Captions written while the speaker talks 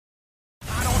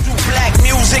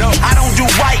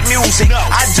music.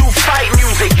 I do fight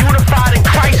music, unified in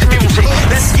Christ music.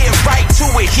 Let's get right to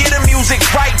it, hear the music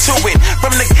right to it.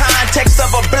 From the context of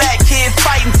a black kid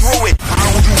fighting through it. I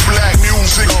don't do black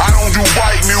music, I don't do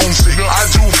white music. I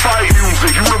do fight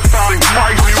music, unified in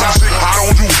Christ music. I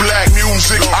don't do black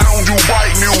music, I don't do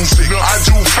white music. I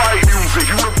do fight music,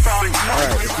 unified in Christ music. All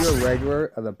right, if you're a regular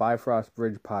of the Bifrost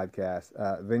Bridge podcast,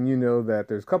 then you know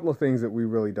that there's a couple of things that we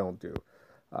really don't do.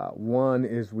 One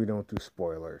is we don't do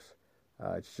spoilers.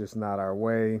 It's just not our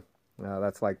way.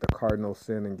 That's like the cardinal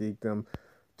sin in geekdom.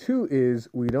 Two is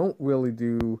we don't really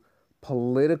do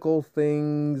political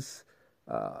things,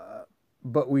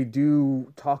 but we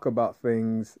do talk about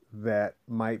things that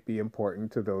might be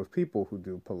important to those people who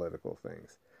do political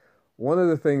things. One of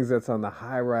the things that's on the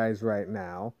high rise right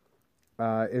now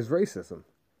is racism.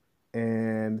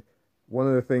 And one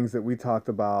of the things that we talked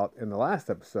about in the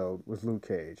last episode was Luke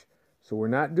Cage. So we're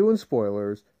not doing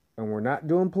spoilers and we're not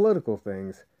doing political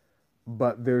things,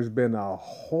 but there's been a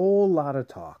whole lot of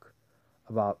talk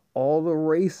about all the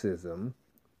racism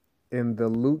in the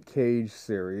Luke Cage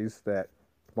series that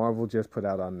Marvel just put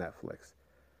out on Netflix.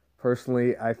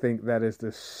 Personally, I think that is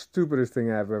the stupidest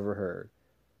thing I've ever heard.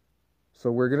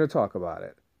 So we're going to talk about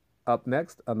it. Up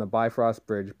next on the Bifrost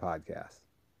Bridge podcast.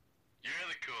 You're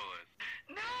the coolest.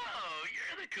 No,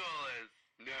 you're the coolest.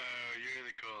 No, you're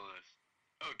the coolest.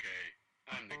 Okay,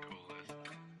 I'm the coolest.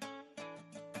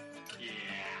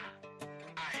 Yeah,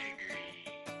 I agree.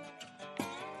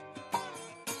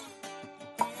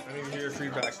 I didn't hear your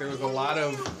feedback. There was a lot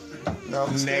of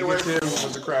Negative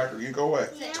was a cracker. You go away.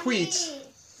 tweets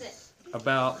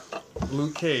about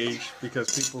Luke Cage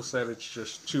because people said it's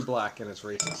just too black and it's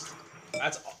racist.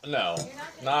 No.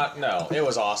 It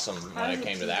was awesome when it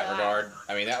came to that regard.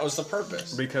 I mean, that was the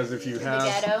purpose. Because if you The have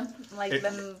ghetto, like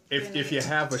them. if you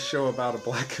have a show about a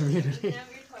black community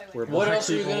where What black else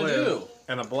are you people gonna live do?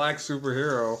 and a black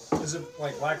superhero. Is it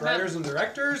like black writers and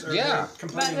directors? Or Yeah. are they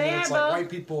complaining But they that it's have like both. white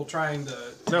people trying to...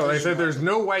 No, they said there's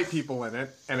no white people in it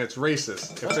and it's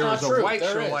racist. If That's there not was a true. white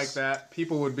There show is. like that,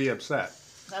 people would be upset.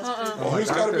 That's Well, who's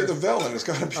got to be the villain? It's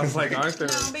got to be. I was like, aren't there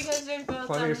No, because there's both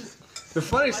plenty of... The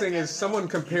funniest thing is someone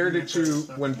compared it to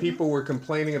when people were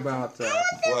complaining about...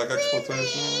 black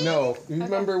exploitation. No, you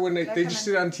remember when they just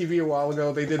did it on TV a while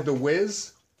ago, they did The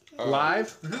Wiz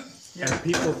live and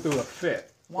people threw a fit.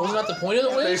 Wasn't that the point of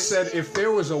the They Wiz? said if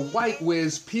there was a white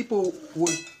Wiz, people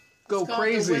would go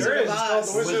crazy. There is. It's called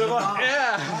the Wizard of Oz.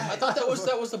 Yeah, I thought that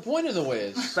was the point of the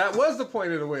Wiz. that was the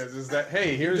point of The Wiz, is that,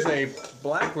 hey, here's a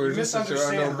black You version since there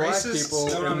are no misunderstand. black Racists people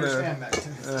don't in understand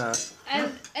that.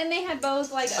 And they had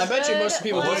both like. I bet you most of the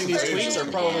people black doing these version tweets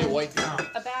are probably and white people.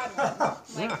 A bad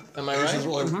one. Like, Am I Asians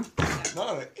right? were like,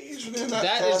 not an Asian in that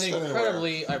That cast is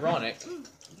incredibly ironic.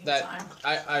 That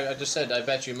I just said, I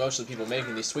bet you most of the people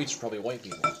making these tweets are probably white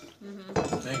people.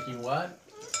 Making what?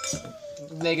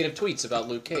 Negative tweets about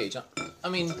Luke Cage. I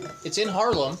mean, it's in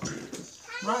Harlem.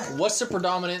 Right. What's the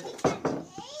predominant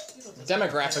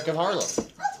demographic of Harlem?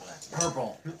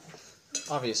 Purple.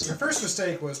 Obviously. Your first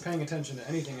mistake was paying attention to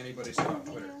anything anybody said on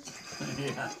Twitter.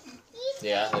 Yeah.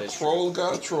 Yeah, that is true. Troll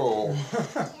got a troll.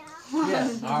 Yeah.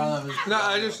 Harlem is No,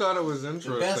 I just thought it was the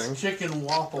interesting. best chicken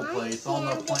waffle place on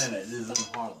the planet is in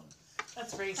Harlem.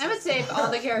 That's racist. I would say if all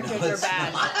the characters were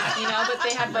bad, but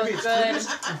they had both good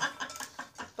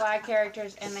black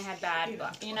characters and they had bad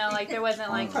black. Like there wasn't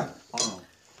like.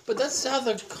 But that's how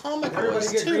the comic Everybody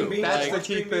was get green too. beans? That's Like, the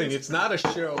key thing. It's not a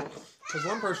show. Because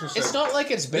one person said, it's not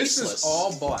like it's this baseless. is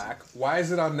all black. Why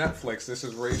is it on Netflix? This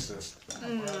is racist.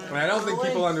 And I don't think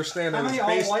people understand How that many it's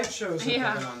based, all-white shows have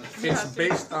Yeah. been on this? it's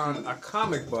based on a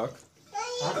comic book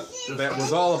that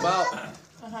was all about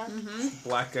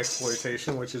black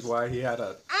exploitation, which is why he had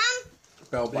a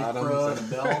bell Big bottom crud, and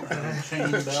belt, and a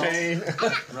chain belt. chain.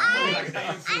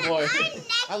 Boy,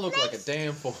 I look like a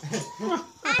damn fool. On our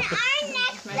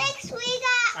Netflix, we got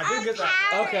I did get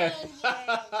that. Okay.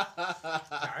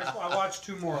 I watched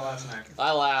 2 more last night.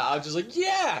 I laugh. I was just like,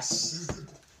 yes.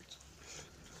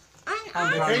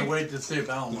 I'm trying to wait to see if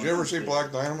Alan Did you ever see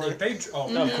Black Dynamite?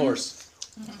 No, of course.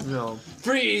 No.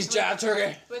 Freeze, Jack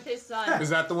Turkey. With his son. Is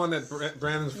that the one that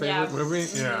Brandon's favorite Yeah. movie?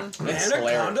 Yeah. It's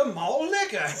hilarious. Anaconda malt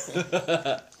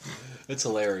liquor. It's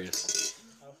hilarious.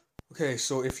 Okay,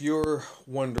 so if you're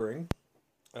wondering,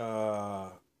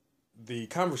 the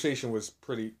conversation was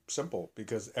pretty simple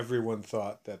because everyone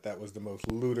thought that that was the most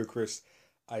ludicrous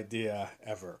idea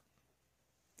ever.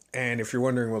 And if you're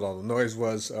wondering what all the noise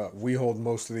was, we hold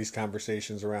most of these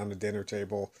conversations around the dinner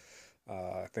table.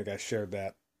 I think I shared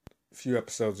that a few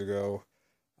episodes ago.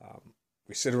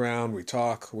 We sit around, we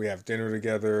talk, we have dinner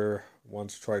together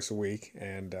once or twice a week.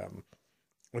 And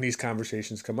when these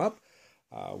conversations come up,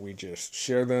 we just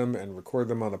share them and record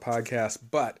them on the podcast.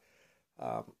 But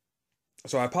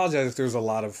So I apologize if there was a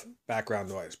lot of background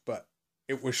noise, but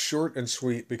it was short and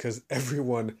sweet because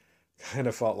everyone kind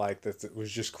of felt like that it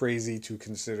was just crazy to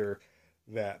consider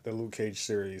that the Luke Cage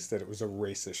series, that it was a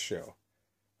racist show.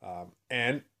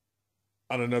 And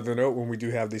on another note, when we do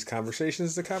have these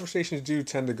conversations, the conversations do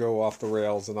tend to go off the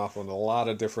rails and off on a lot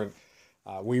of different.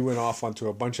 We went off onto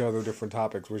a bunch of other different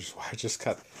topics, which is why I just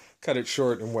cut it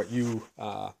short in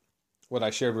what I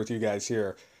shared with you guys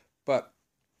here. But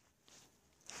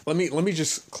let me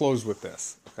just close with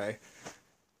this, okay?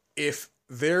 If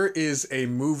there is a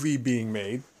movie being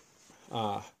made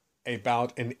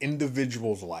about an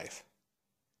individual's life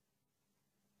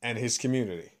and his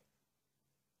community,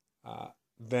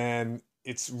 then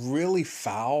it's really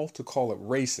foul to call it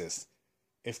racist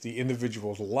if the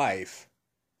individual's life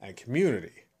and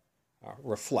community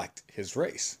reflect his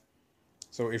race.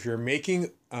 So if you're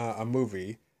making a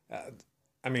movie,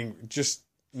 just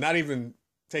not even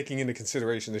taking into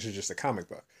consideration this is just a comic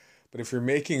book, but if you're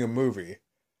making a movie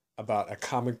about a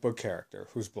comic book character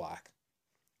who's black,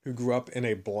 who grew up in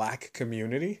a black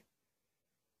community,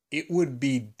 it would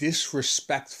be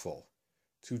disrespectful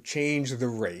to change the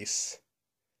race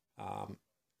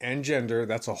and gender.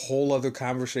 That's a whole other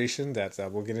conversation that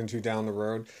we'll get into down the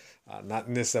road, not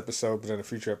in this episode, but in a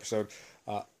future episode,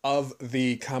 of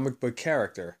the comic book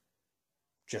character,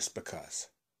 just because.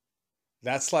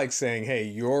 That's like saying, hey,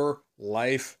 your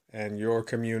life and your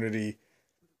community,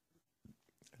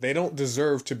 they don't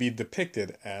deserve to be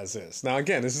depicted as is. Now,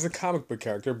 again, this is a comic book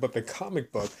character, but the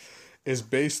comic book is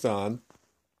based on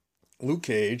Luke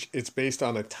Cage. It's based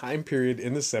on a time period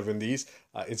in the 70s.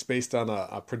 It's based on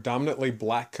a predominantly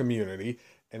black community,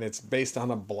 and it's based on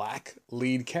a black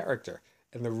lead character.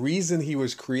 And the reason he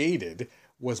was created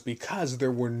was because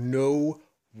there were no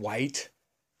no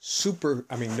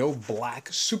black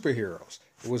superheroes.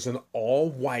 It was an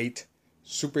all-white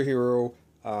superhero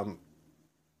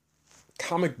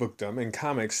comic bookdom in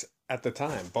comics at the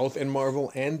time, both in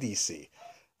Marvel and DC.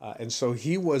 And so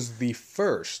he was the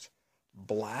first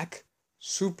black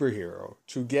superhero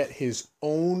to get his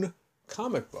own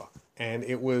comic book. And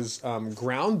it was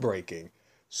groundbreaking.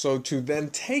 So to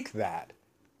then take that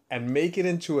and make it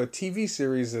into a TV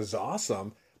series is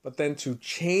awesome, but then to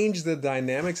change the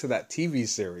dynamics of that TV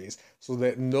series so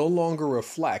that it no longer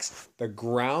reflects the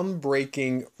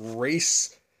groundbreaking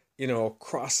race,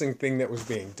 crossing thing that was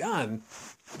being done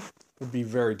would be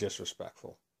very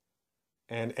disrespectful.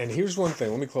 And here's one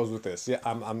thing. Let me close with this. Yeah,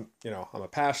 I'm a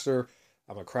pastor.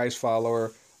 I'm a Christ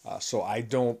follower. So I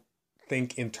don't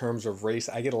think in terms of race.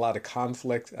 I get a lot of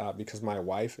conflict because my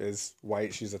wife is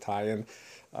white. She's Italian.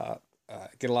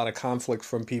 Get a lot of conflict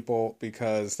from people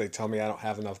because they tell me I don't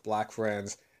have enough black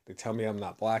friends. They tell me I'm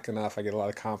not black enough. I get a lot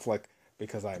of conflict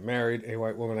because I married a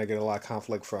white woman. I get a lot of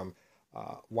conflict from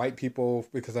white people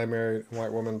because I married a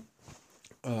white woman.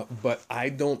 But I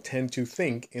don't tend to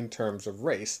think in terms of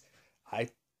race. I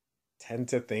tend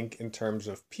to think in terms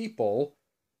of people.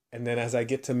 And then as I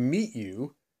get to meet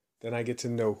you, then I get to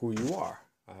know who you are.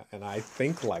 And I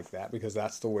think like that because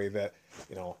that's the way that,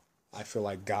 I feel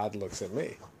like God looks at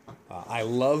me. I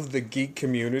love the geek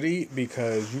community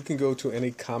because you can go to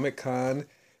any Comic Con,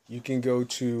 you can go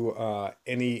to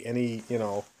any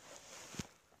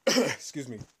excuse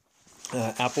me.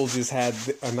 Apple just had,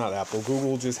 not Apple,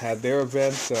 Google just had their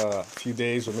event a few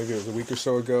days, or maybe it was a week or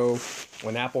so ago.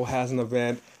 When Apple has an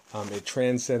event, it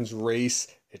transcends race,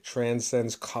 it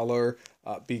transcends color,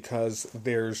 because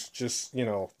there's just,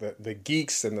 the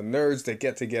geeks and the nerds that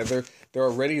get together. They're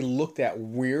already looked at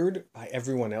weird by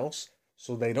everyone else,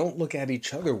 so they don't look at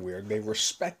each other weird. They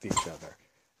respect each other.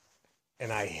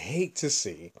 And I hate to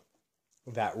see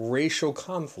that racial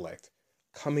conflict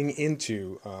coming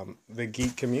into the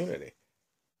geek community.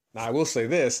 Now, I will say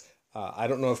this. I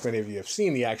don't know if many of you have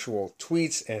seen the actual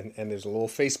tweets, and there's a little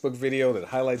Facebook video that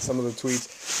highlights some of the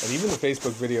tweets, and even the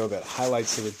Facebook video that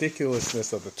highlights the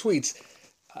ridiculousness of the tweets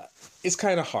is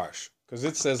kind of harsh, because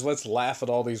it says, let's laugh at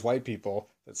all these white people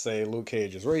that say Luke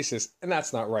Cage is racist, and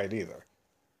that's not right either.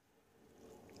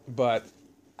 But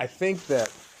I think that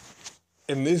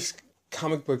in this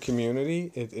comic book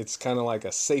community, it's kind of like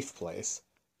a safe place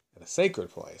and a sacred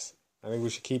place. I think we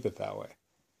should keep it that way.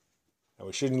 And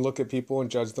we shouldn't look at people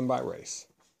and judge them by race.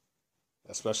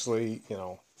 Especially,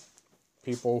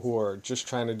 people who are just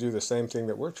trying to do the same thing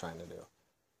that we're trying to do.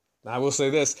 Now, I will say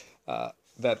this,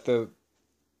 that the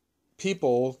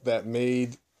people that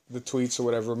made the tweets or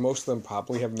whatever, most of them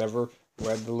probably have never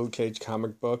read the Luke Cage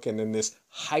comic book. And in this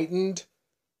heightened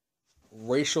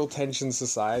racial tension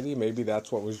society, maybe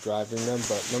that's what was driving them.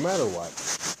 But no matter what,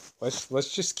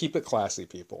 let's just keep it classy,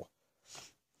 people,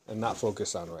 and not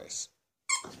focus on race.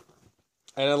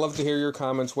 And I'd love to hear your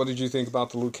comments. What did you think about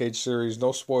the Luke Cage series?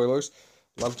 No spoilers.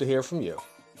 Love to hear from you.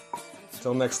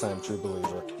 Until next time, true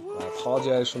believer. I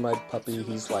apologize for my puppy.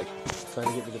 He's like trying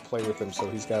to get me to play with him, so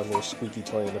he's got a little squeaky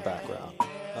toy in the background.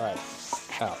 All right,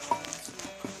 out.